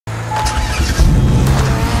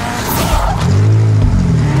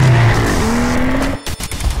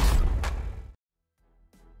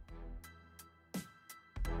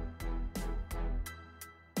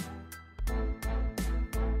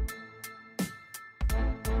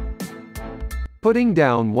putting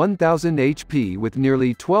down 1,000 HP with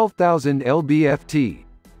nearly 12,000 lb-ft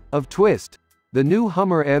of twist. The new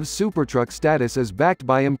Hummer EV's supertruck status is backed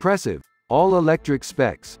by impressive, all-electric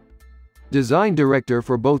specs. Design director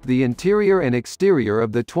for both the interior and exterior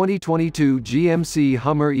of the 2022 GMC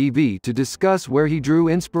Hummer EV to discuss where he drew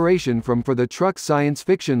inspiration from for the truck's science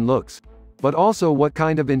fiction looks, but also what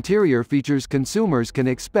kind of interior features consumers can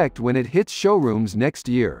expect when it hits showrooms next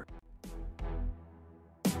year.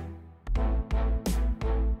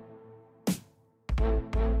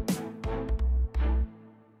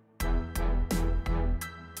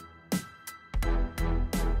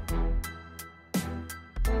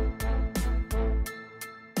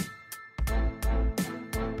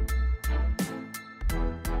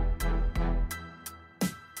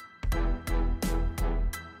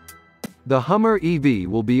 The Hummer EV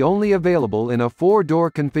will be only available in a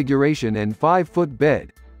 4-door configuration and 5-foot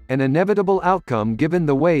bed, an inevitable outcome given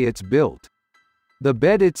the way it's built. The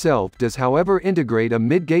bed itself does however integrate a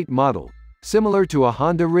midgate model, similar to a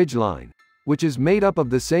Honda Ridgeline, which is made up of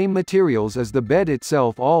the same materials as the bed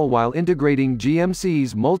itself, all while integrating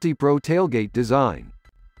GMC's MultiPro tailgate design.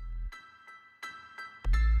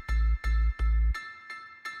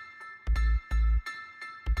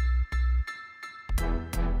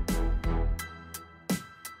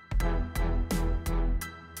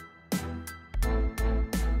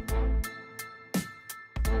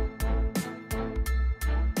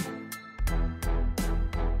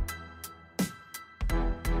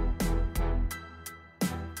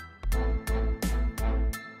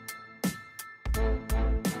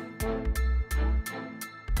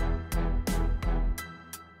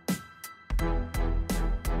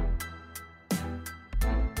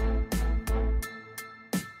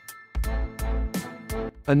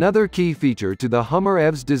 Another key feature to the Hummer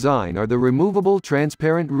EV's design are the removable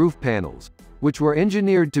transparent roof panels, which were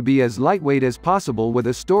engineered to be as lightweight as possible with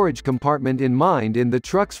a storage compartment in mind in the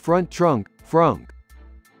truck's front trunk, frunk.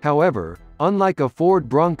 However, unlike a Ford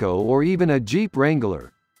Bronco or even a Jeep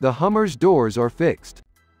Wrangler, the Hummer's doors are fixed.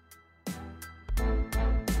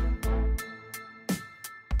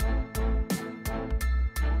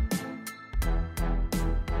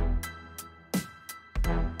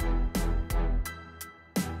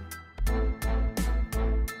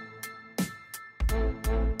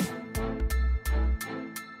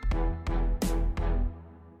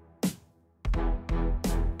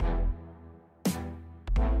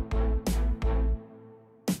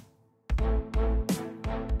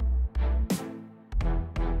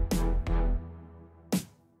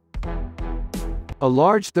 A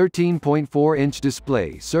large 13.4-inch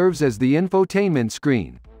display serves as the infotainment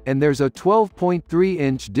screen, and there's a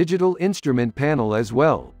 12.3-inch digital instrument panel as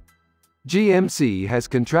well. GMC has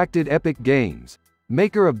contracted Epic Games,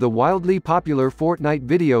 maker of the wildly popular Fortnite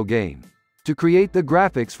video game, to create the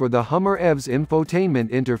graphics for the Hummer EV's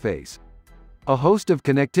infotainment interface. A host of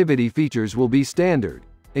connectivity features will be standard,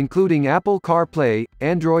 including Apple CarPlay,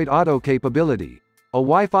 Android Auto capability, a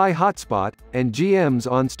Wi-Fi hotspot, and GM's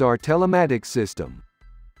OnStar telematics system.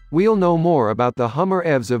 We'll know more about the Hummer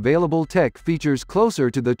EV's available tech features closer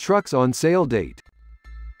to the truck's on-sale date.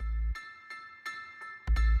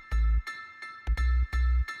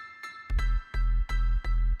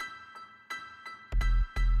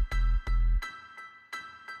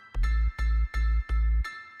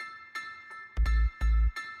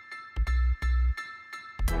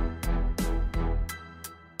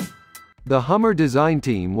 The Hummer design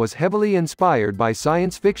team was heavily inspired by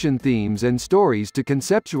science fiction themes and stories to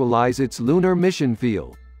conceptualize its lunar mission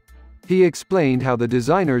feel. He explained how the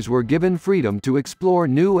designers were given freedom to explore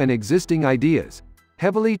new and existing ideas,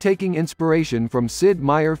 heavily taking inspiration from Sid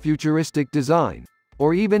Meier futuristic design,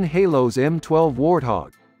 or even Halo's M12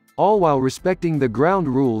 Warthog, all while respecting the ground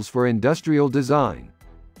rules for industrial design.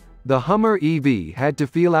 The Hummer EV had to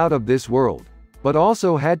feel out of this world, but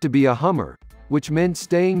also had to be a Hummer, which meant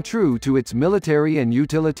staying true to its military and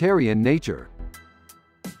utilitarian nature.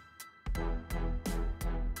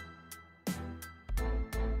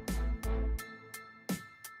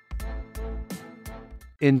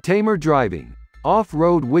 Infotainment driving.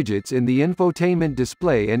 Off-road widgets in the infotainment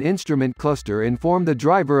display and instrument cluster inform the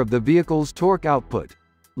driver of the vehicle's torque output,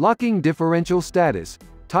 locking differential status,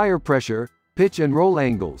 tire pressure, pitch and roll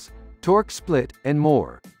angles, torque split, and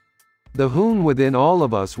more. The HUMMER within all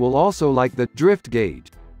of us will also like the drift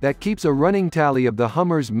gauge that keeps a running tally of the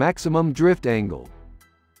Hummer's maximum drift angle.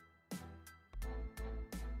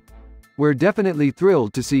 We're definitely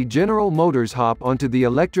thrilled to see General Motors hop onto the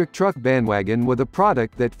electric truck bandwagon with a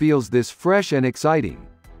product that feels this fresh and exciting.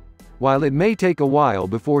 While it may take a while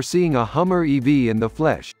before seeing a Hummer EV in the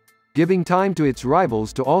flesh, giving time to its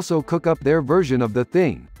rivals to also cook up their version of the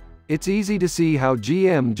thing. It's easy to see how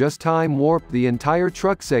GM just time warped the entire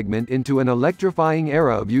truck segment into an electrifying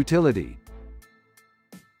era of utility.